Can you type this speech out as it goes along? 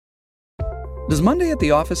Does Monday at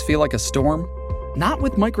the office feel like a storm? Not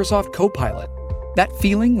with Microsoft Copilot. That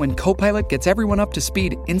feeling when Copilot gets everyone up to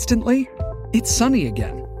speed instantly? It's sunny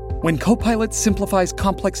again. When Copilot simplifies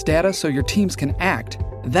complex data so your teams can act,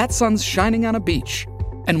 that sun's shining on a beach.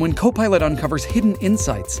 And when Copilot uncovers hidden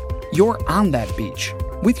insights, you're on that beach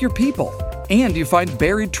with your people, and you find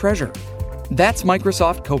buried treasure. That's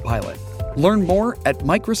Microsoft Copilot. Learn more at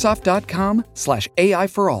Microsoft.com/AI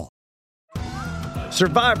for all.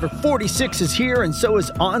 Survivor 46 is here, and so is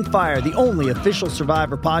On Fire, the only official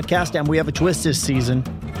Survivor podcast, and we have a twist this season.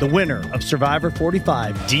 The winner of Survivor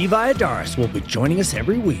 45, Dee Valladares, will be joining us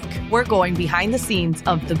every week. We're going behind the scenes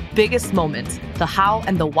of the biggest moments, the how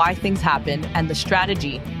and the why things happen, and the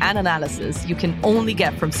strategy and analysis you can only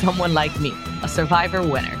get from someone like me, a Survivor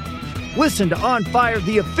winner. Listen to On Fire,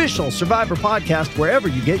 the official Survivor podcast, wherever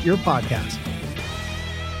you get your podcasts.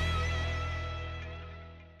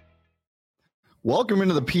 Welcome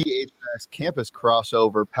into the PHNX Campus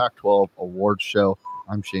Crossover Pac-12 Awards Show.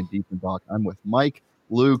 I'm Shane Diefenbach. I'm with Mike,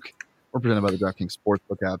 Luke. We're presented by the DraftKings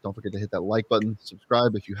Sportsbook app. Don't forget to hit that like button,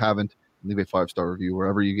 subscribe if you haven't, and leave a 5-star review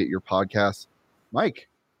wherever you get your podcasts. Mike,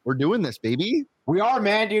 we're doing this, baby. We are,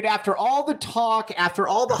 man, dude. After all the talk, after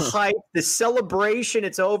all the hype, the celebration,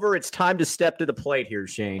 it's over. It's time to step to the plate here,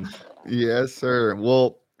 Shane. Yes, sir.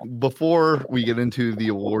 Well, before we get into the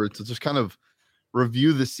awards, let's just kind of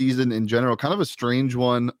review the season in general. Kind of a strange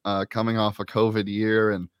one coming off a COVID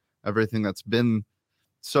year and everything that's been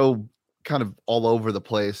so kind of all over the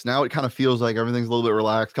place. Now it kind of feels like everything's a little bit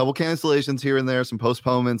relaxed. Couple cancellations here and there, some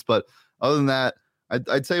postponements, but other than that,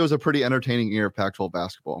 I'd say it was a pretty entertaining year of Pac-12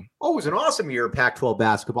 basketball. Oh, it was an awesome year of Pac-12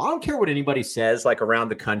 basketball. I don't care what anybody says, like around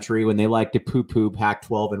the country when they like to poo-poo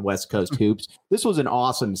Pac-12 and West Coast hoops. This was an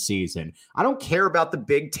awesome season. I don't care about the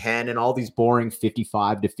Big Ten and all these boring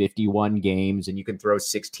 55 to 51 games, and you can throw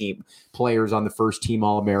 16 players on the first team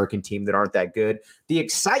All-American team that aren't that good. The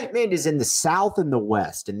excitement is in the South and the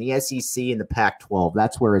West, and the SEC and the Pac-12.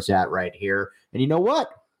 That's where it's at right here. And you know what?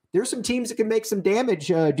 There's some teams that can make some damage,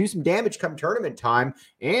 do some damage come tournament time,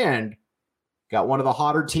 and got one of the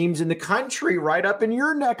hotter teams in the country right up in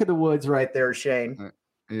your neck of the woods right there, Shane.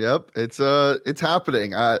 Yep, it's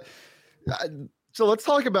happening. So let's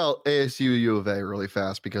talk about ASU U of A really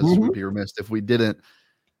fast because we'd be remiss if we didn't.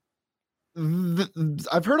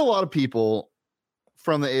 I've heard a lot of people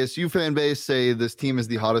from the ASU fan base say this team is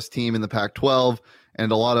the hottest team in the Pac-12,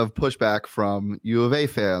 and a lot of pushback from U of A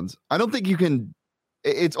fans. I don't think you can.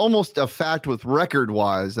 It's almost a fact with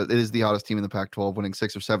record-wise that it is the hottest team in the Pac-12, winning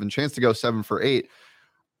 6 or 7, chance to go 7 for 8.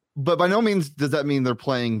 But by no means does that mean they're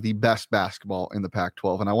playing the best basketball in the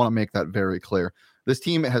Pac-12, and I want to make that very clear. This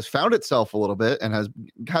team has found itself a little bit and has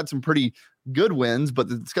had some pretty good wins, but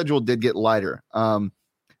the schedule did get lighter.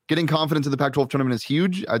 Getting confidence in the Pac-12 tournament is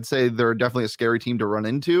huge. I'd say they're definitely a scary team to run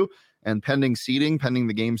into, and pending seeding, pending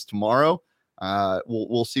the games tomorrow,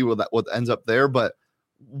 we'll see what ends up there, but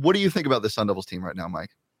what do you think about the Sun Devils team right now,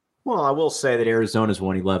 Mike? Well, I will say that Arizona's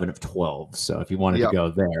won 11 of 12, so if you wanted to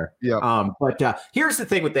go there. But here's the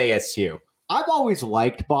thing with ASU. I've always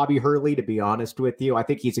liked Bobby Hurley, to be honest with you. I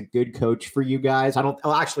think he's a good coach for you guys. Let me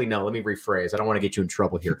rephrase. I don't want to get you in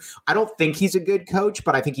trouble here. I don't think he's a good coach,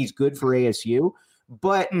 but I think he's good for ASU.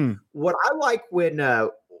 But what I like when I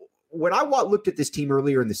looked at this team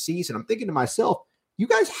earlier in the season, I'm thinking to myself, you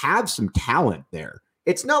guys have some talent there.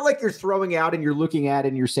 It's not like you're throwing out and you're looking at it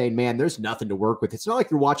and you're saying, man, there's nothing to work with. It's not like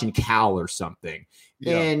you're watching Cal or something.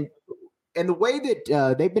 Yeah. And the way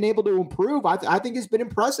that they've been able to improve, I think has been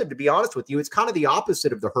impressive, to be honest with you. It's kind of the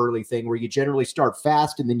opposite of the Hurley thing where you generally start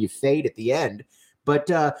fast and then you fade at the end. But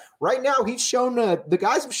right now he's shown the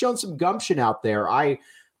guys have shown some gumption out there. I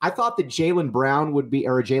thought that Jalen Graham, would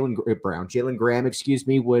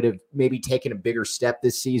have maybe taken a bigger step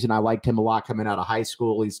this season. I liked him a lot coming out of high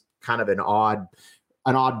school. He's kind of an odd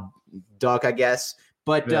duck, I guess.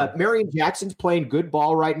 But Marion Jackson's playing good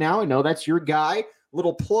ball right now. I know that's your guy.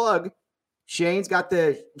 Little plug. Shane and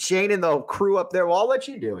the crew up there. Well, I'll let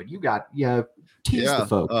you do it. Tease the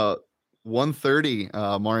folks.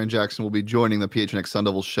 1:30, Marion Jackson will be joining the PHNX Sun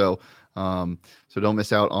Devils show. So don't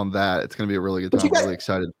miss out on that. It's going to be a really good time. I'm really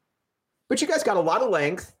excited. But you guys got a lot of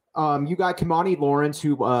length. You got Kamani Lawrence,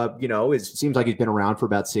 who, seems like he's been around for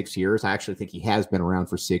about 6 years. I actually think he has been around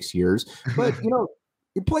for 6 years. But,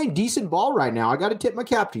 you're playing decent ball right now. I got to tip my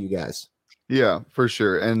cap to you guys. Yeah, for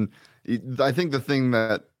sure. And I think the thing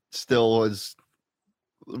that still is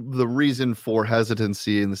the reason for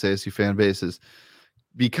hesitancy in this ASU fan base is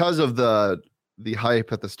because of the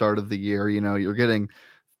hype at the start of the year. You're getting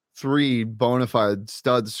 3 bona fide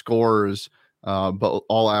stud scorers but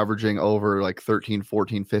all averaging over like 13,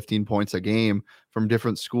 14, 15 points a game from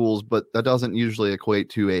different schools. But that doesn't usually equate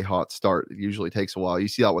to a hot start. It usually takes a while. You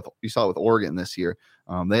saw it with Oregon this year.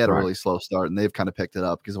 They had a really slow start, and they've kind of picked it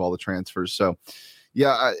up because of all the transfers. So,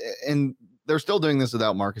 yeah, and they're still doing this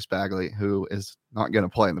without Marcus Bagley, who is not going to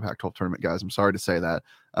play in the Pac-12 tournament, guys. I'm sorry to say that.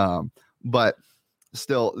 But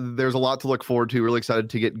still, there's a lot to look forward to. Really excited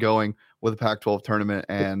to get going with the Pac-12 tournament.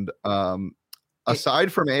 And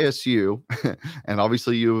aside from ASU and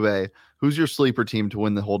obviously U of A, who's your sleeper team to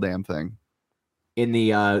win the whole damn thing? In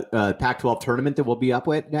the Pac-12 tournament that we'll be up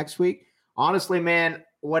with next week? Honestly, man,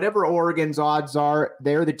 whatever Oregon's odds are,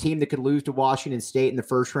 they're the team that could lose to Washington State in the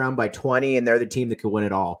first round by 20, and they're the team that could win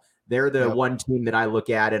it all. They're the one team that I look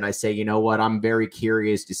at and I say, you know what, I'm very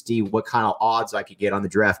curious to see what kind of odds I could get on the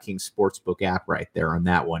DraftKings Sportsbook app right there on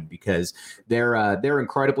that one, because they're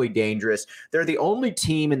incredibly dangerous. They're the only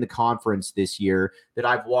team in the conference this year that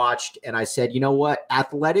I've watched and I said, you know what,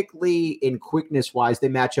 athletically and quickness wise, they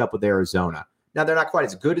match up with Arizona. Now they're not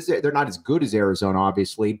as good as Arizona,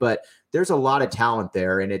 obviously, but there's a lot of talent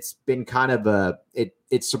there, and it's been kind of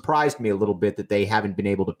it surprised me a little bit that they haven't been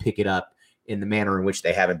able to pick it up in the manner in which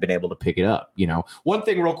they haven't been able to pick it up. You know, one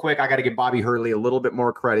thing real quick, I got to give Bobby Hurley a little bit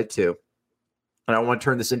more credit too. And I don't want to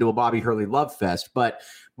turn this into a Bobby Hurley love fest, but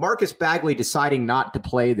Marcus Bagley deciding not to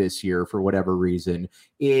play this year for whatever reason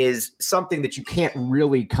is something that you can't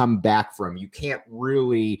really come back from. You can't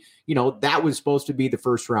really, you know, that was supposed to be the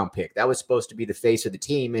first round pick. That was supposed to be the face of the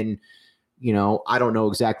team. And, you know, I don't know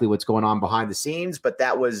exactly what's going on behind the scenes, but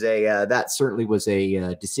that was that certainly was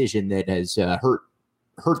a decision that has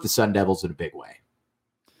hurt the Sun Devils in a big way.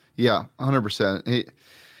 Yeah, 100%.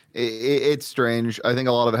 It's strange. I think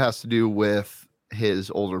a lot of it has to do with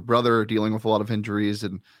his older brother dealing with a lot of injuries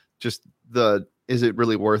and just the is it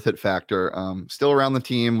really worth it factor. Still around the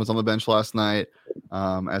team, was on the bench last night,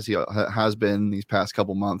 as he has been these past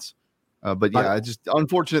couple months. But yeah, just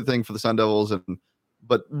unfortunate thing for the Sun Devils,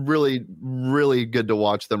 but really, really good to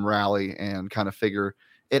watch them rally and kind of figure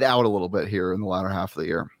it out a little bit here in the latter half of the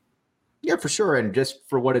year. Yeah, for sure. And just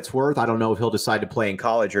for what it's worth, I don't know if he'll decide to play in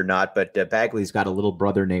college or not, but Bagley's got a little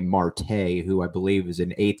brother named Marte, who I believe is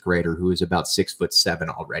an 8th grader who is about 6'7"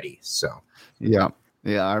 already. So, yeah.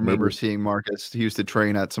 I remember seeing Marcus. He used to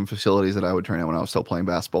train at some facilities that I would train at when I was still playing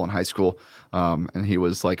basketball in high school. And he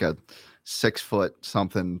was like a 6 foot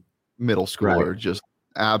something middle schooler, just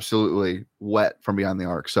absolutely wet from behind the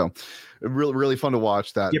arc. So really, really fun to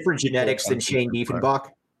watch that. Different genetics than Shane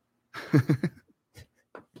Diefenbach.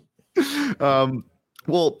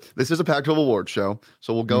 Well, this is a Pac-12 award show,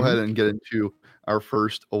 so we'll go ahead and get into our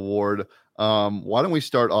first award. Why don't we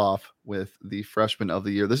start off with the freshman of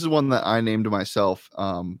the year? This is one that I named myself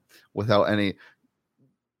without any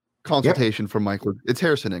consultation from Mike. It's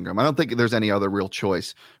Harrison Ingram. I don't think there's any other real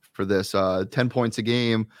choice for this. 10 points a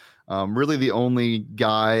game. Really the only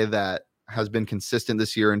guy that has been consistent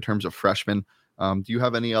this year in terms of freshmen. Do you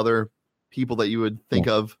have any other people that you would think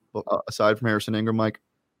of aside from Harrison Ingram, Mike?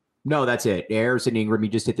 No, that's it. Harrison Ingram, you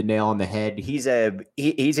just hit the nail on the head.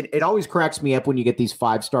 It always cracks me up when you get these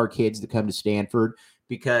 5-star kids that come to Stanford,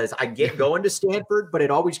 because I get going to Stanford, but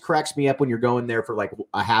it always cracks me up when you're going there for like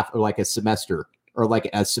a half or like a semester or like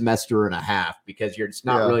a semester and a half, because it's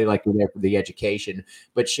not really like you're there for the education.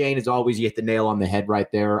 But Shane has always hit the nail on the head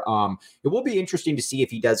right there. It will be interesting to see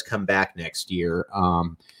if he does come back next year.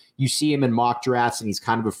 You see him in mock drafts and he's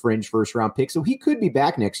kind of a fringe first round pick. So he could be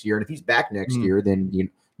back next year. And if he's back next year, then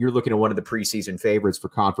you're looking at one of the preseason favorites for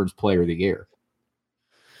Conference Player of the Year.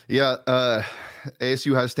 Yeah,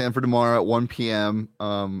 ASU has Stanford tomorrow at 1 p.m.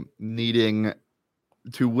 Needing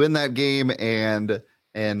to win that game and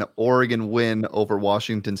an Oregon win over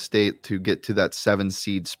Washington State to get to that 7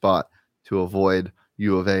 seed spot to avoid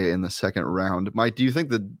U of A in the second round. Mike, do you think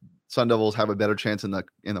the Sun Devils have a better chance in the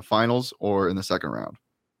finals or in the second round?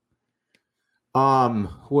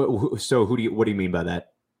 So what do you mean by that?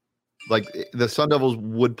 Like the Sun Devils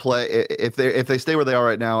would play if they stay where they are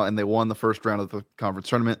right now and they won the first round of the conference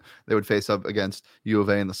tournament, they would face up against U of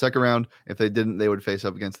A in the second round. If they didn't, they would face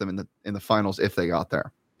up against them in the finals if they got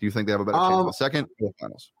there. Do you think they have a better chance in the second or the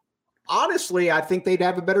finals? Honestly, I think they'd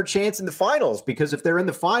have a better chance in the finals, because if they're in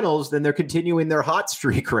the finals, then they're continuing their hot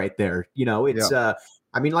streak right there. You know, it's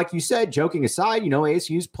I mean, like you said, joking aside, you know,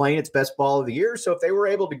 ASU's playing its best ball of the year. So if they were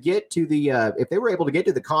able to get to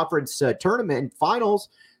the conference tournament and finals,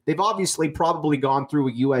 they've obviously probably gone through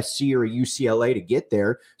a USC or a UCLA to get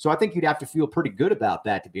there. So I think you'd have to feel pretty good about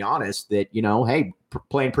that, to be honest, that, you know, hey,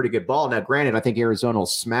 playing pretty good ball. Now, granted, I think Arizona will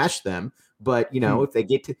smash them, but, you know, if they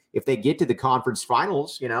get to the conference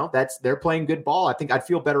finals, you know, they're playing good ball. I think I'd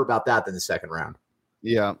feel better about that than the second round.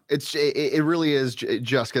 Yeah, it really is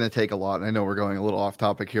just going to take a lot. And I know we're going a little off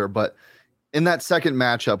topic here, but in that second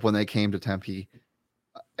matchup when they came to Tempe,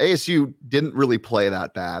 ASU didn't really play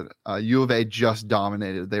that bad. U of A just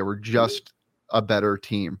dominated. They were just a better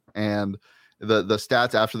team. And the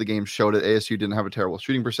stats after the game showed it. ASU didn't have a terrible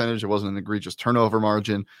shooting percentage. It wasn't an egregious turnover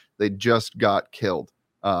margin. They just got killed.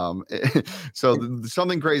 So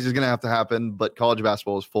something crazy is going to have to happen, but college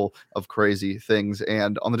basketball is full of crazy things.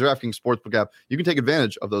 And on the DraftKings Sportsbook app, you can take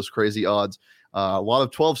advantage of those crazy odds. A lot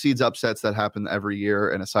of 12 seeds upsets that happen every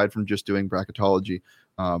year. And aside from just doing bracketology,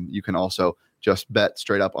 you can also just bet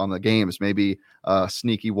straight up on the games. Maybe a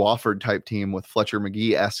sneaky Wofford type team with Fletcher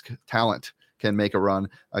McGee-esque talent can make a run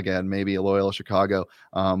again, maybe a Loyola Chicago.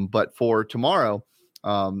 But for tomorrow,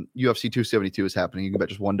 UFC 272 is happening. You can bet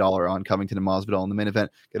just $1 on Covington and Masvidal in the main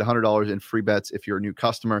event. Get $100 in free bets if you're a new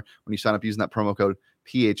customer when you sign up using that promo code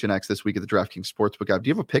PHNX this week at the DraftKings Sportsbook app. Do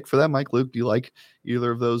you have a pick for that, Mike? Luke, do you like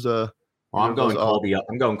either of those? I'm going Colby.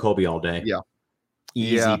 I'm going Colby all day. Yeah.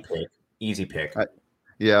 Easy pick.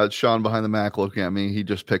 Yeah, it's Sean behind the Mac looking at me. He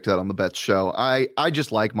just picked that on the bet show. I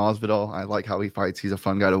just like Masvidal. I like how he fights. He's a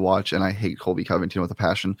fun guy to watch, and I hate Colby Covington with a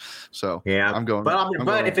passion. So yeah, I'm going.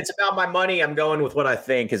 But if it's about my money, I'm going with what I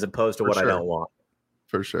think as opposed to what I don't want.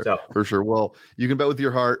 For sure. Well, you can bet with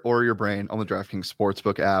your heart or your brain on the DraftKings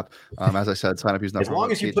Sportsbook app. As I said, sign up using that. As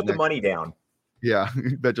long as you put the money down. Yeah,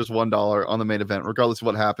 bet just $1 on the main event, regardless of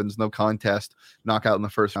what happens. No contest, knockout in the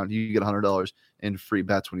first round. You get $100 in free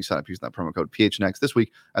bets when you sign up using that promo code PHNX this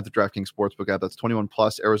week at the DraftKings Sportsbook app. That's 21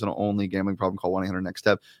 plus, Arizona only. Gambling problem? Call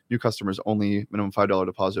 1-800-NEXT-STEP. New customers only. Minimum $5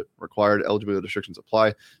 deposit required. Eligibility restrictions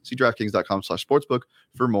apply. See DraftKings.com/sportsbook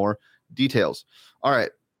for more details. All right.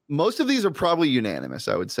 Most of these are probably unanimous,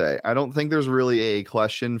 I would say. I don't think there's really a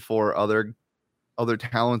question for other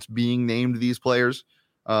talents being named these players,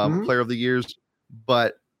 player of the years.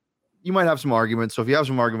 But you might have some arguments. So if you have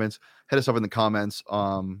some arguments, hit us up in the comments.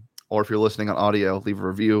 Or if you're listening on audio, leave a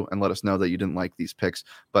review and let us know that you didn't like these picks.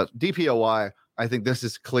 But DPOY, I think this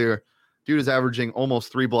is clear. Dude is averaging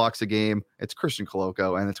almost 3 blocks a game. It's Christian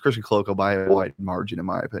Koloko, and it's Christian Koloko by a wide margin, in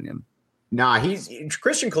my opinion. Nah, he's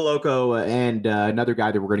Christian Koloko and another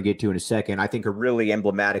guy that we're going to get to in a second, I think are really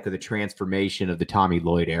emblematic of the transformation of the Tommy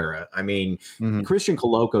Lloyd era. I mean, Christian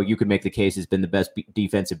Koloko, you could make the case, has been the best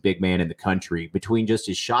defensive big man in the country between just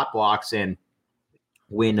his shot blocks and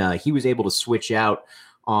when he was able to switch out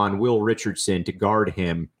on Will Richardson to guard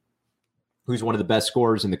him, who's one of the best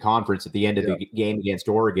scorers in the conference at the end of the game against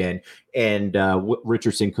Oregon, and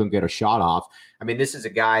Richardson couldn't get a shot off. I mean, this is a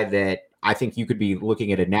guy that I think you could be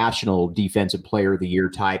looking at a national defensive player of the year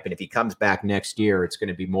type. And if he comes back next year, it's going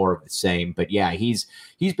to be more of the same. But yeah, he's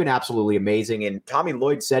been absolutely amazing. And Tommy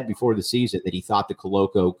Lloyd said before the season that he thought that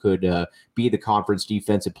Koloko could be the conference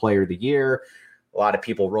defensive player of the year. A lot of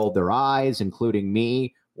people rolled their eyes, including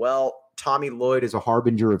me. Well, Tommy Lloyd is a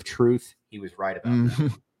harbinger of truth. He was right about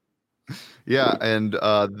that. Yeah. And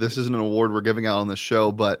this isn't an award we're giving out on the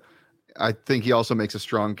show, but I think he also makes a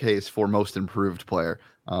strong case for most improved player.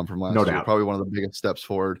 From last year. Probably one of the biggest steps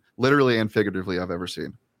forward, literally and figuratively, I've ever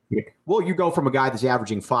seen. Well, you go from a guy that's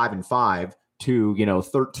averaging 5 and 5 to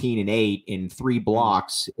 13 and 8 in 3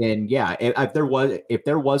 blocks, and yeah, if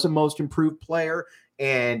there was a most improved player,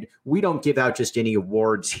 and we don't give out just any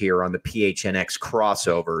awards here on the PHNX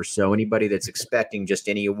crossover, so anybody that's expecting just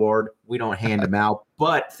any award, we don't hand them out.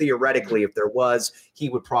 But theoretically, if there was, he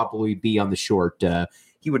would probably be on the short.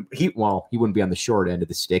 He wouldn't be on the short end of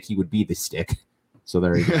the stick. He would be the stick. So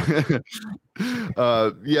there you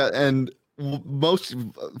go. Yeah, and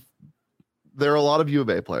there are a lot of U of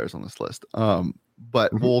A players on this list.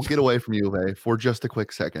 But we'll get away from U of A for just a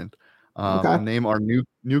quick second. Name our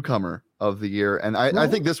newcomer of the year, and I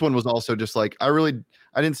think this one was also just like I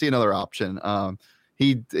didn't see another option.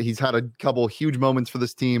 He's had a couple huge moments for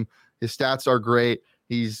this team. His stats are great.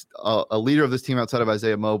 He's a leader of this team outside of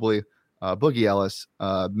Isaiah Mobley. Boogie Ellis,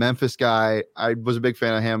 Memphis guy. I was a big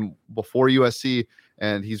fan of him before USC,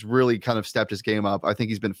 and he's really kind of stepped his game up. I think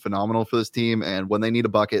he's been phenomenal for this team, and when they need a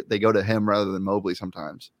bucket, they go to him rather than Mobley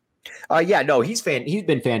sometimes. He's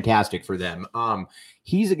been fantastic for them.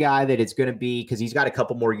 He's a guy that it's going to be, because he's got a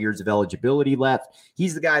couple more years of eligibility left.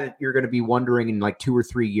 He's the guy that you're going to be wondering in like 2 or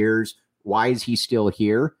 3 years, why is he still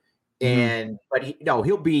here? But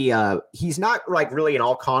he'll be. He's not like really an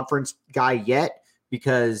all conference guy yet,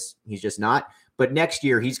 because he's just not. But next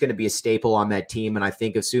year, he's going to be a staple on that team. And I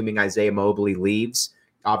think assuming Isaiah Mobley leaves,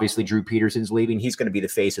 obviously Drew Peterson's leaving, he's going to be the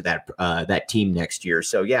face of that team next year.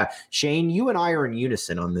 So, yeah, Shane, you and I are in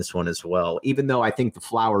unison on this one as well, even though I think the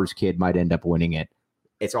Flowers kid might end up winning it.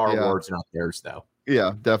 It's our awards, not theirs, though.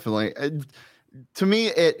 Yeah, definitely. to me,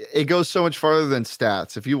 it goes so much farther than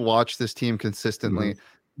stats. If you watch this team consistently,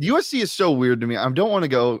 USC is so weird to me. I don't want to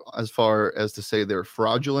go as far as to say they're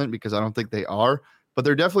fraudulent because I don't think they are, but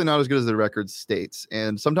they're definitely not as good as their record states.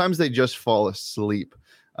 And sometimes they just fall asleep.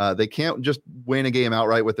 They can't just win a game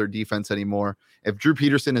outright with their defense anymore. If Drew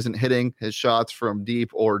Peterson isn't hitting his shots from deep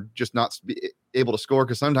or just not able to score,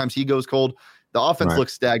 because sometimes he goes cold, the offense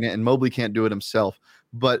looks stagnant and Mobley can't do it himself.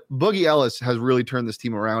 But Boogie Ellis has really turned this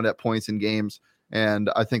team around at points in games. And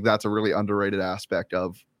I think that's a really underrated aspect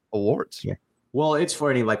of awards. Yeah. Well, it's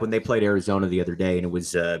funny, like when they played Arizona the other day and it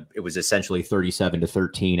was essentially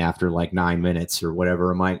 37-13 after like 9 minutes or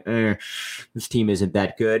whatever. I'm like, this team isn't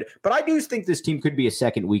that good. But I do think this team could be a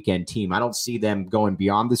second weekend team. I don't see them going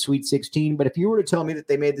beyond the Sweet 16. But if you were to tell me that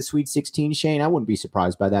they made the Sweet 16, Shane, I wouldn't be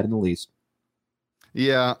surprised by that in the least.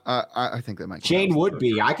 Yeah, I think that might. Shane would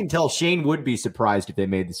be. I can tell Shane would be surprised if they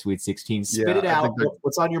made the Sweet 16. Spit it out.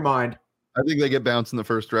 What's on your mind? I think they get bounced in the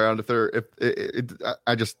first round. I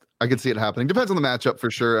can see it happening. Depends on the matchup for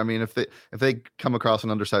sure. I mean, if they come across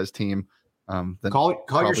an undersized team, then call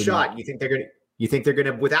your shot. Not. You think they're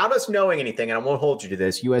gonna without us knowing anything, and I won't hold you to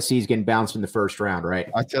this. USC is getting bounced in the first round, right?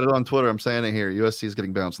 I said it on Twitter. I'm saying it here. USC is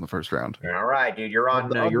getting bounced in the first round. All right, dude. You're on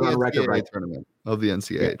record, right? Tournament of the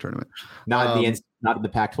NCAA tournament, not in the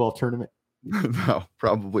Pac-12 tournament. No,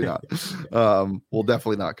 probably not. Well,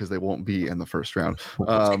 definitely not because they won't be in the first round.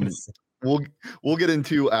 We'll get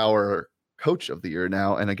into our coach of the year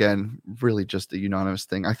now, and again, really just a unanimous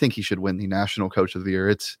thing. I think he should win the national coach of the year.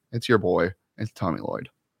 It's your boy. It's Tommy Lloyd.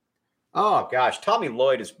 Oh gosh, Tommy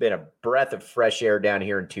Lloyd has been a breath of fresh air down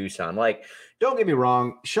here in Tucson. Like, don't get me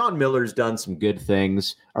wrong, Sean Miller's done some good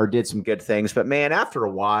things or did some good things, but man, after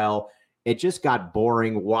a while, it just got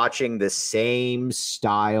boring watching the same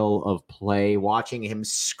style of play, watching him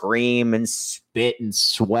scream and spit and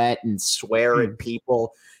sweat and swear at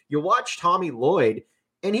people. You watch Tommy Lloyd,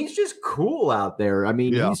 and he's just cool out there. I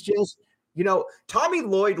mean, he's just, Tommy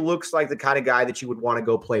Lloyd looks like the kind of guy that you would want to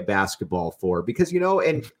go play basketball for because,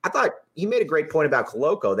 and I thought he made a great point about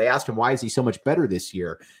Coloco. They asked him, why is he so much better this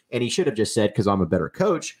year? And he should have just said, because I'm a better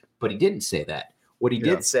coach, but he didn't say that. What he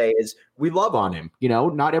did say is we love on him.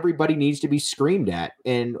 Not everybody needs to be screamed at.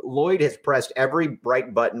 And Lloyd has pressed every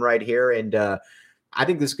bright button right here. And I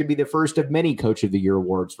think this could be the first of many Coach of the Year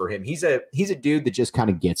awards for him. He's a dude that just kind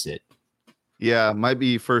of gets it. Yeah, might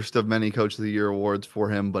be first of many Coach of the Year awards for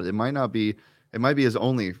him, but it might not be. It might be his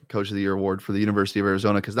only Coach of the Year award for the University of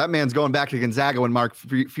Arizona because that man's going back to Gonzaga when Mark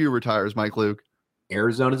Few retires, Mike Luke.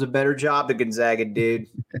 Arizona's a better job than Gonzaga, dude.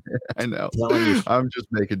 I know. I'm just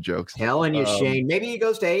making jokes. Telling you, Shane. Maybe he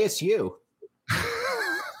goes to ASU.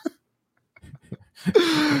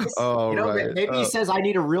 Maybe he says, I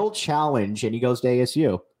need a real challenge, and he goes to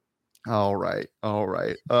ASU. All right.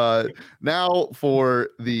 Now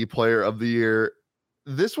for the player of the year.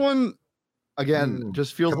 This one, again,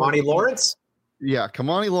 just feels Kamani Lawrence? Yeah,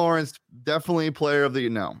 Kamani Lawrence, definitely player of the year.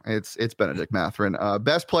 No, it's Benedict Mathurin.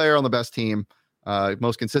 Best player on the best team.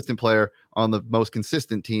 Most consistent player on the most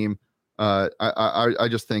consistent team. I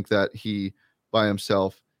just think that he by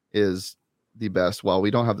himself is the best. While we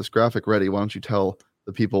don't have this graphic ready, why don't you tell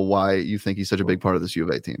the people why you think he's such a big part of this U of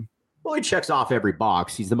A team? Well, he checks off every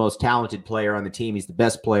box. He's the most talented player on the team. He's the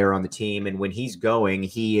best player on the team. And when he's going,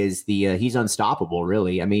 he is he's unstoppable,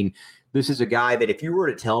 really. I mean, this is a guy that if you were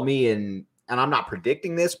to tell me, and I'm not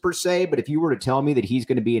predicting this per se, but if you were to tell me that he's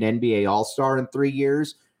going to be an NBA All-Star in 3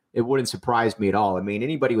 years, it wouldn't surprise me at all. I mean,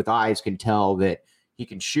 anybody with eyes can tell that he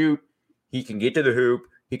can shoot, he can get to the hoop,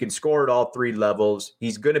 he can score at all three levels.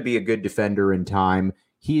 He's going to be a good defender in time.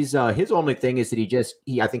 He's his only thing is that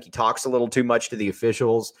I think he talks a little too much to the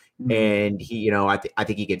officials, and he, I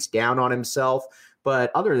think he gets down on himself.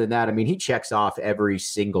 But other than that, I mean, he checks off every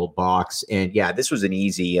single box. And yeah, this was an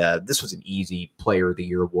easy player of the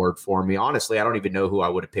year award for me. Honestly, I don't even know who I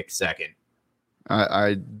would have picked second.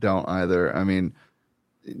 I don't either. I mean,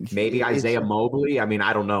 maybe Isaiah Mobley. I mean,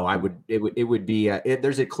 I don't know. It would be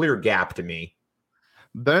there's a clear gap to me.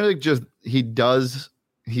 Benedict he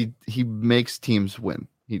makes teams win.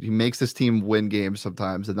 He makes this team win games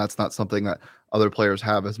sometimes, and that's not something that other players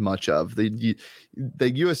have as much of. The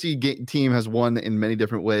USC team has won in many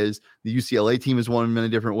different ways. The UCLA team has won in many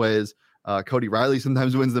different ways. Cody Riley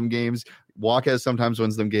sometimes wins them games. Walkez sometimes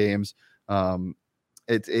wins them games. Tiger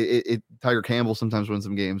Campbell sometimes wins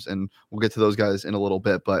them games, and we'll get to those guys in a little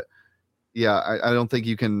bit. But yeah, I don't think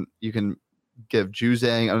you can give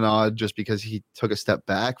Juzang a nod just because he took a step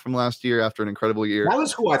back from last year after an incredible year. That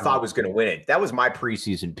was who I thought was going to win it. That was my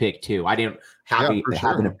preseason pick too. I didn't happen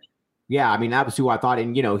to. Yeah, I mean, that was who I thought.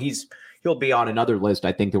 And, he'll be on another list,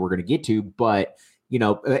 I think, that we're going to get to. But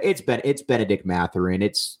it's Benedict Mathurin.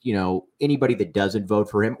 It's, anybody that doesn't vote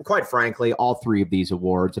for him. Quite frankly, all three of these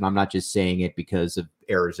awards, and I'm not just saying it because of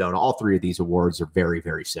Arizona, all three of these awards are very,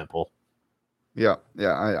 very simple. Yeah.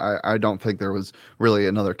 I don't think there was really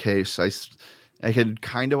another case. I could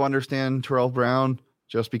kind of understand Terrell Brown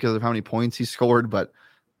just because of how many points he scored, but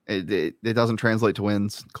it doesn't translate to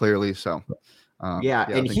wins clearly. So,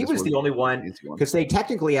 and he was the only one because they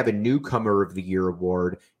technically have a newcomer of the year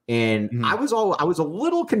award. And I was a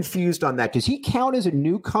little confused on that. Does he count as a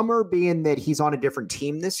newcomer being that he's on a different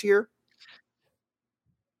team this year?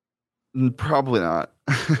 Probably not.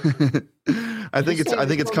 I think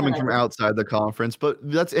it's coming from outside the conference, but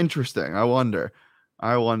that's interesting. I wonder.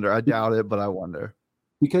 I doubt it, but I wonder.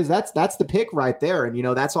 Because that's the pick right there.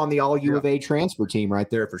 And, that's on the all U of A transfer team right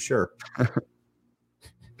there for sure.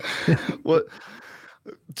 What?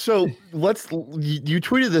 So you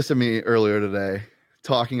tweeted this at me earlier today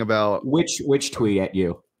talking about which tweet at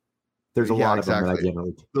you? There's a lot of them that I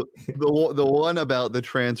generally the one about the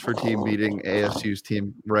transfer team beating ASU's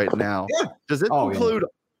team right now. Yeah. Does it include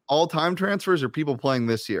all-time transfers or people playing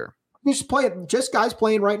this year? Just guys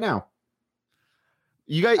playing right now.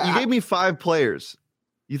 You gave me 5 players.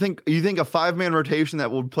 You think a 5-man rotation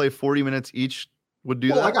that would play 40 minutes each would do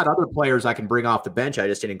that? I got other players I can bring off the bench. I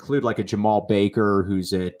just didn't include like a Jamal Baker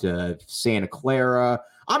who's at Santa Clara.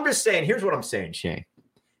 I'm just saying, here's what I'm saying, Shane.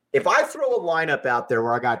 If I throw a lineup out there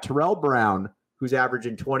where I got Terrell Brown, who's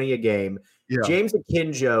averaging 20 a game, James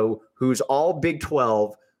Akinjo, who's all Big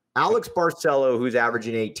 12, Alex Barcelo, who's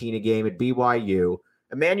averaging 18 a game at BYU,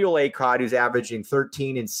 Emmanuel Acott, who's averaging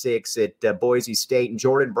 13 and 6 at Boise State, and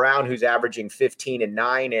Jordan Brown, who's averaging 15 and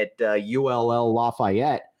 9 at ULL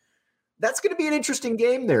Lafayette. That's going to be an interesting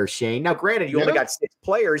game there, Shane. Now, granted, you only got 6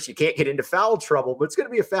 players. You can't get into foul trouble, but it's going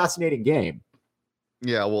to be a fascinating game.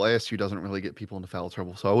 Yeah, well, ASU doesn't really get people into foul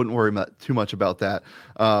trouble, so I wouldn't worry too much about that.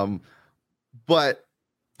 But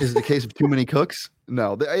is it the case of too many cooks?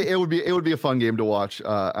 No, it would be a fun game to watch.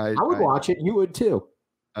 I would watch it. You would too.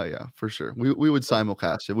 Oh yeah, for sure. We would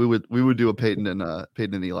simulcast it. We would do a Peyton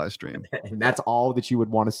and Eli stream, and that's all that you would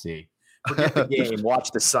want to see. Forget the game. Watch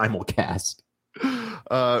the simulcast.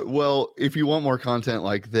 Well, if you want more content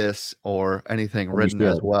like this or anything written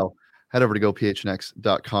as well, head over to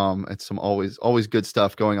gophnx.com. It's some always good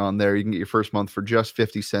stuff going on there. You can get your first month for just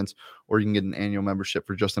 50 cents, or you can get an annual membership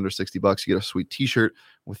for just under $60. You get a sweet t-shirt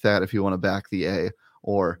with that if you want to back the A,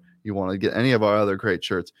 or you want to get any of our other great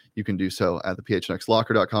shirts, you can do so at the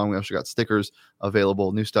phnxlocker.com. We also got stickers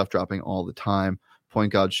available, new stuff dropping all the time.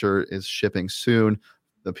 Point Guard shirt is shipping soon.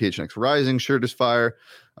 The PHNX Rising shirt is fire.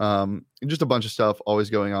 Just a bunch of stuff always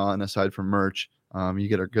going on aside from merch. You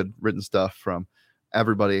get our good written stuff from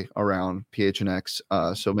everybody around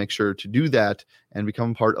PHNX. So make sure to do that and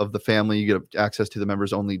become part of the family. You get access to the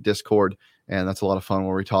members only Discord, and that's a lot of fun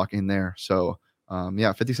where we talk in there. So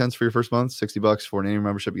 50 cents for your first month, $60 for an annual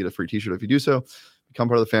membership. You get a free t-shirt if you do so. Become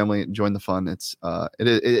part of the family, join the fun. It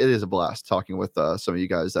is a blast talking with some of you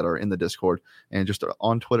guys that are in the Discord and just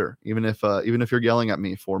on Twitter, even if you're yelling at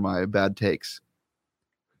me for my bad takes.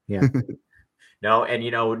 Yeah. No, and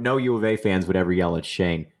no U of A fans would ever yell at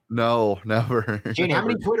Shane. No, never. Shane,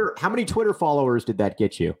 never. How many Twitter followers did that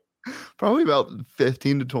get you? Probably about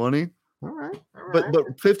 15 to 20. All right.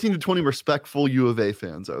 But 15 to 20 respectful U of A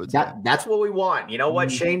fans, I would say. That's what we want. You know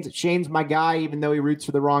what? Shane's my guy, even though he roots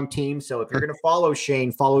for the wrong team. So if you're going to follow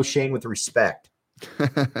Shane with respect.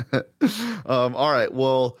 All right.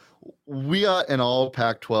 Well, we got an all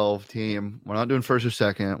Pac-12 team. We're not doing first or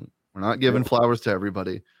second. We're not giving flowers to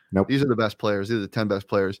everybody. Nope. These are the best players. These are the 10 best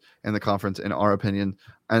players in the conference, in our opinion.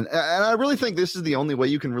 And I really think this is the only way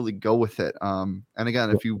you can really go with it. And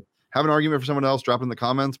again, if you have an argument for someone else, drop it in the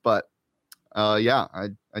comments. But I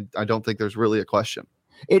don't think there's really a question.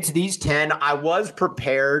 It's these 10. I was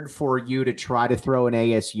prepared for you to try to throw an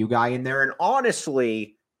ASU guy in there. And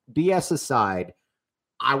honestly, BS aside,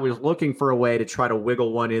 I was looking for a way to try to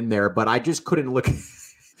wiggle one in there, but I just couldn't look.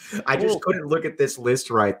 Couldn't look at this list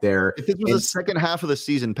right there. If this was the second half of the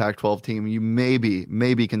season Pac-12 team, you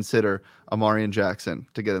maybe consider Amarian Jackson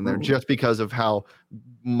to get in there just because of how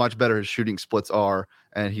much better his shooting splits are,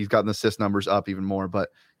 and he's gotten the assist numbers up even more. But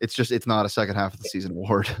it's not a second half of the season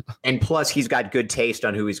award. And plus, he's got good taste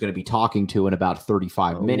on who he's going to be talking to in about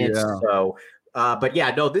 35 minutes. Yeah.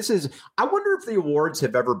 So, this is. I wonder if the awards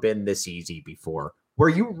have ever been this easy before, where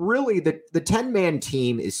you really the 10-man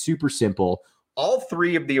team is super simple. All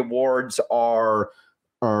 3 of the awards are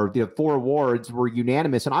the 4 awards were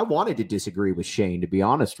unanimous. And I wanted to disagree with Shane, to be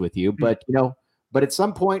honest with you. But, but at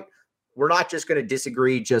some point, we're not just going to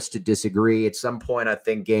disagree just to disagree. At some point, I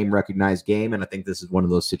think game recognized game. And I think this is one of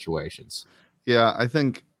those situations. Yeah, I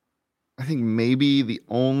think I think maybe the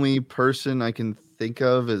only person I can think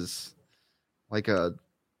of is like I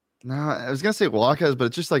was gonna say Walkes, but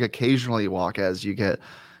it's just like occasionally Walkes you get.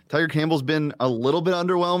 Tiger Campbell's been a little bit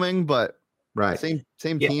underwhelming, but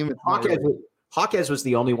same team. Hawkes was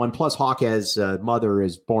the only one. Plus, Hawkes' mother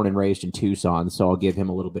is born and raised in Tucson, so I'll give him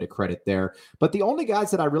a little bit of credit there. But the only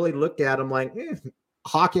guys that I really looked at, I'm like,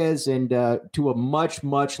 Hawkes and to a much,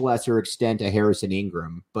 much lesser extent, a Harrison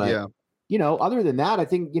Ingram. But other than that, I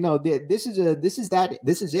think this is it. This is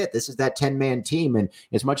that 10-man team. And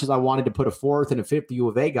as much as I wanted to put a fourth and a fifth U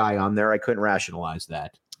of A guy on there, I couldn't rationalize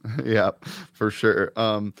that. Yeah, for sure.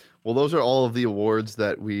 Well, those are all of the awards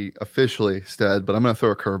that we officially said, but I'm going to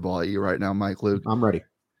throw a curveball at you right now, Mike Luke. I'm ready.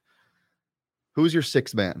 Who's your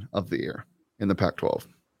sixth man of the year in the Pac-12?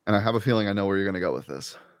 And I have a feeling I know where you're going to go with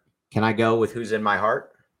this. Can I go with who's in my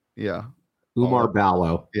heart? Yeah. Oumar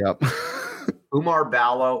Ballo. Yep. Oumar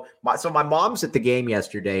Ballo. So my mom's at the game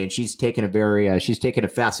yesterday, and she's taken a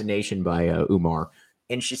fascination by Oumar.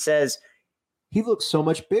 And she says, he looks so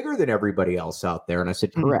much bigger than everybody else out there. And I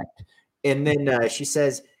said, correct. And then she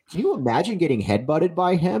says, can you imagine getting headbutted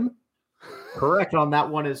by him? Correct on that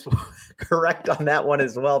one as well.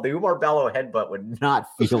 The Oumar Ballo headbutt would not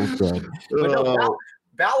feel good. But no,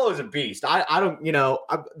 Ballo's a beast. I don't,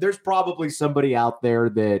 there's probably somebody out there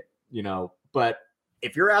that, but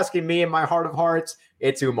if you're asking me in my heart of hearts,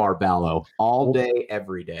 it's Oumar Ballo all day,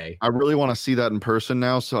 every day. I really want to see that in person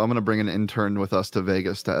now, so I'm going to bring an intern with us to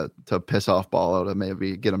Vegas to piss off Ballo to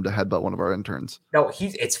maybe get him to headbutt one of our interns. No,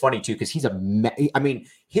 it's funny too because his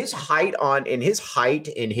height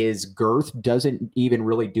and his girth doesn't even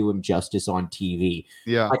really do him justice on TV.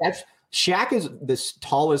 Yeah, Shaq is the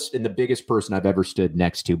tallest and the biggest person I've ever stood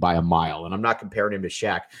next to by a mile, and I'm not comparing him to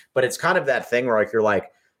Shaq, but it's kind of that thing where you're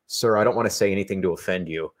like, sir, I don't want to say anything to offend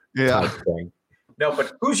you. Yeah. Type thing. No,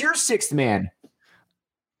 but who's your sixth man?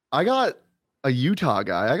 I got a Utah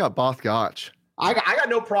guy. I got Both Gotch. I got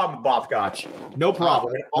no problem with Both Gotch. No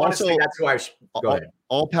problem. Honestly, that's who I should go ahead.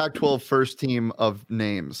 All Pac-12 first team of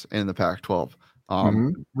names in the Pac-12.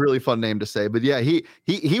 Really fun name to say. But yeah,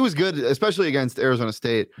 he was good, especially against Arizona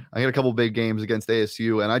State. I had a couple big games against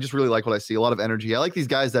ASU, and I just really like what I see. A lot of energy. I like these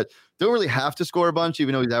guys that don't really have to score a bunch,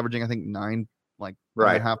 even though he's averaging, I think,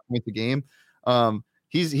 9.5 points a game.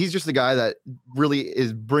 He's just the guy that really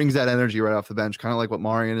brings that energy right off the bench, kind of like what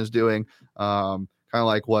Marion is doing, kind of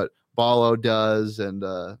like what Ballo does, and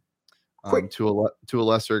to a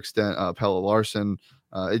lesser extent, Pelle Larson.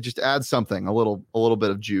 It just adds something, a little bit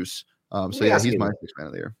of juice. He's my sixth man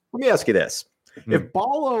of the year. Let me ask you this: if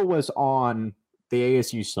Ballo was on the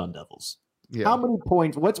ASU Sun Devils, how many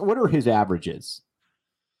points? What are his averages?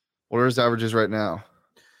 What are his averages right now?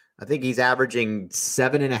 I think he's averaging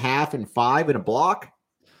 7.5 and 5 in a block.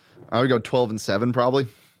 I would go 12 and 7 probably.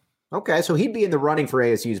 Okay, so he'd be in the running for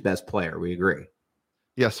ASU's best player. We agree.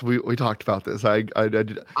 Yes, we talked about this. I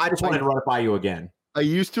just wanted to run it by you again. I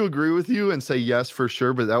used to agree with you and say yes for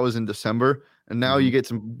sure, but that was in December. And now you get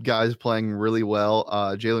some guys playing really well.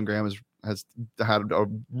 Jalen Graham has had a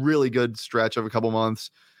really good stretch of a couple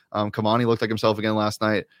months. Kamani looked like himself again last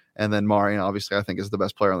night. And then Marion, obviously, I think is the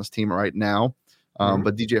best player on this team right now.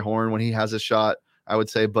 But DJ Horn, when he has a shot, I would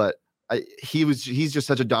say, but he's just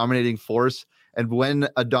such a dominating force. And when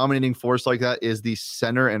a dominating force like that is the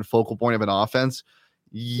center and focal point of an offense,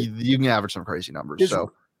 you can average some crazy numbers.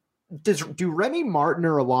 Do Remy Martin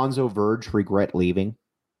or Alonzo Verge regret leaving?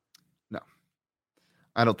 No,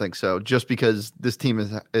 I don't think so. Just because this team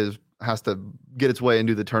has to get its way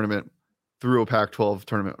into the tournament through a Pac-12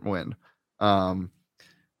 tournament win. If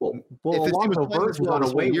this team was Verge was on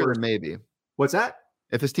a waiver, maybe. What's that?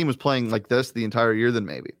 If this team was playing like this the entire year, then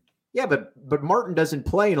maybe. Yeah, but Martin doesn't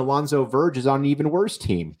play, and Alonzo Verge is on an even worse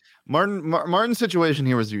team. Martin's situation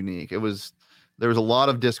here was unique. There was a lot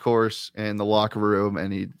of discourse in the locker room,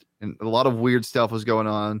 and a lot of weird stuff was going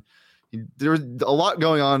on. There was a lot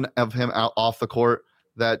going on of him out off the court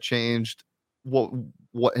that changed what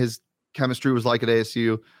his chemistry was like at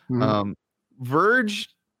ASU. Verge,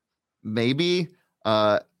 maybe.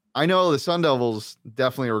 I know the Sun Devils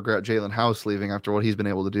definitely regret Jalen House leaving after what he's been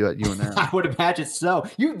able to do at UNM. I would imagine so.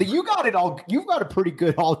 You got it all. You've got a pretty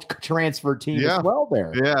good all transfer team as well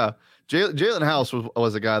there. Yeah. Jalen House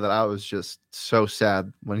was a guy that I was just so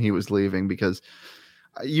sad when he was leaving because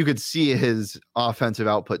you could see his offensive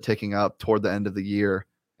output ticking up toward the end of the year.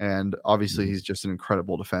 And obviously he's just an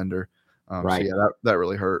incredible defender. Right. So yeah, that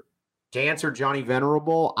really hurt. To answer Johnny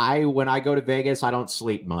Venerable, when I go to Vegas, I don't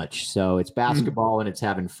sleep much. So it's basketball and it's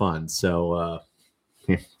having fun. So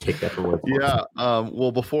take that for what it's worth. Yeah.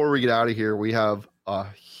 Well, before we get out of here, we have a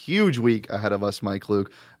huge week ahead of us, Mike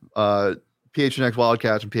Luke. PHNX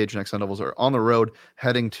Wildcats and PHNX Sun Devils are on the road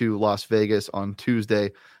heading to Las Vegas on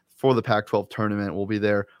Tuesday for the Pac-12 tournament. We'll be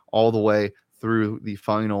there all the way through the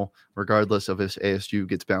final, regardless of if ASU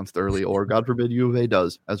gets bounced early or, God forbid, U of A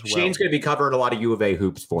does as well. Shane's going to be covering a lot of U of A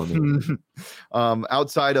hoops for me.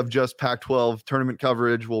 Outside of just Pac-12 tournament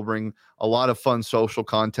coverage, we'll bring a lot of fun social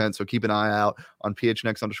content. So keep an eye out on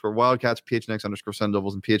PHNX_Wildcats, PHNX_Sun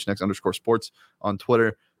Devils, and PHNX_Sports on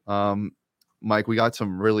Twitter. Mike, we got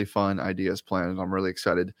some really fun ideas planned. I'm really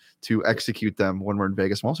excited to execute them when we're in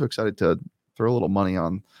Vegas. I'm also excited to throw a little money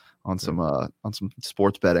on some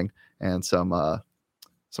sports betting and some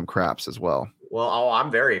craps as well. Well,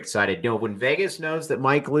 I'm very excited. When Vegas knows that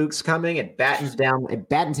Mike Luke's coming, it battens down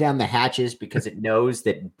the hatches because it knows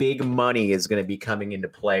that big money is going to be coming into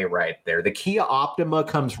play right there. The Kia Optima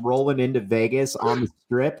comes rolling into Vegas on the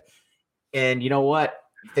Strip, and you know what?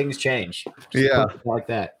 Things change. Just like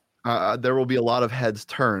that. There will be a lot of heads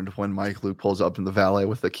turned when Mike Luke pulls up in the valet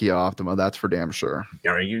with the Kia Optima. That's for damn sure.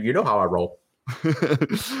 Yeah, you know how I roll.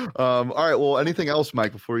 All right. Well, anything else,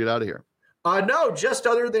 Mike, before we get out of here? No, just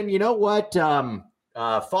other than, you know what?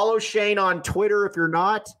 Follow Shane on Twitter if you're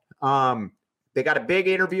not. They got a big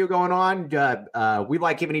interview going on. We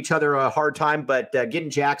like giving each other a hard time, but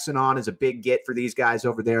getting Jackson on is a big get for these guys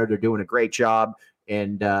over there. They're doing a great job.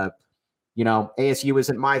 And, ASU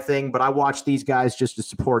isn't my thing, but I watch these guys just to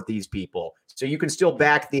support these people. So you can still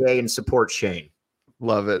back the A and support Shane.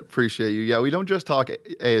 Love it. Appreciate you. Yeah, we don't just talk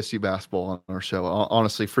ASU basketball on our show.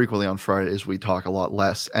 Honestly, frequently on Fridays, we talk a lot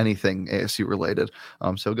less anything ASU related.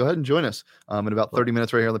 So go ahead and join us in about 30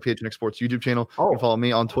 minutes right here on the PHNX Sports YouTube channel. You can follow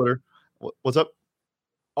me on Twitter. What's up?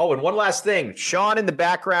 Oh, and one last thing. Sean in the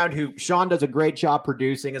background, Sean does a great job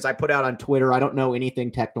producing, as I put out on Twitter. I don't know anything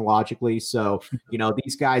technologically. So,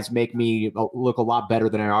 these guys make me look a lot better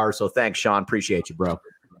than I are. So thanks, Sean. Appreciate you, bro.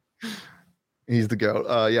 He's the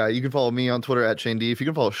GOAT. You can follow me on Twitter at Shane D. If you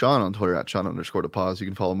can follow Sean on Twitter at Sean_DePause. You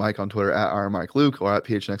can follow Mike on Twitter at @RMikeLuke or at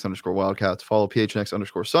PHNX_Wildcats. Follow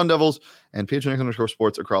PHNX_Sun Devils and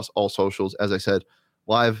PHNX_Sports across all socials. As I said,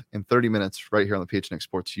 live in 30 minutes right here on the PHNX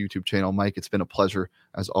Sports YouTube channel. Mike, it's been a pleasure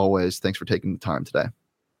as always. Thanks for taking the time today.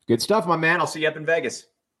 Good stuff, my man. I'll see you up in Vegas.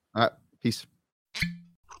 All right. Peace.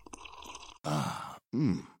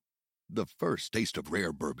 The first taste of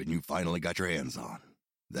rare bourbon you finally got your hands on.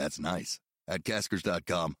 That's nice. At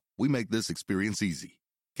Caskers.com, we make this experience easy.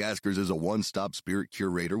 Caskers is a one-stop spirit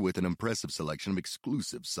curator with an impressive selection of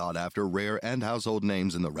exclusive, sought-after, rare, and household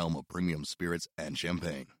names in the realm of premium spirits and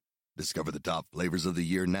champagne. Discover the top flavors of the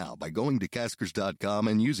year now by going to Caskers.com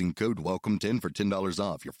and using code WELCOME10 for $10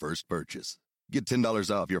 off your first purchase. Get $10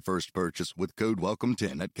 off your first purchase with code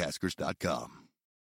WELCOME10 at Caskers.com.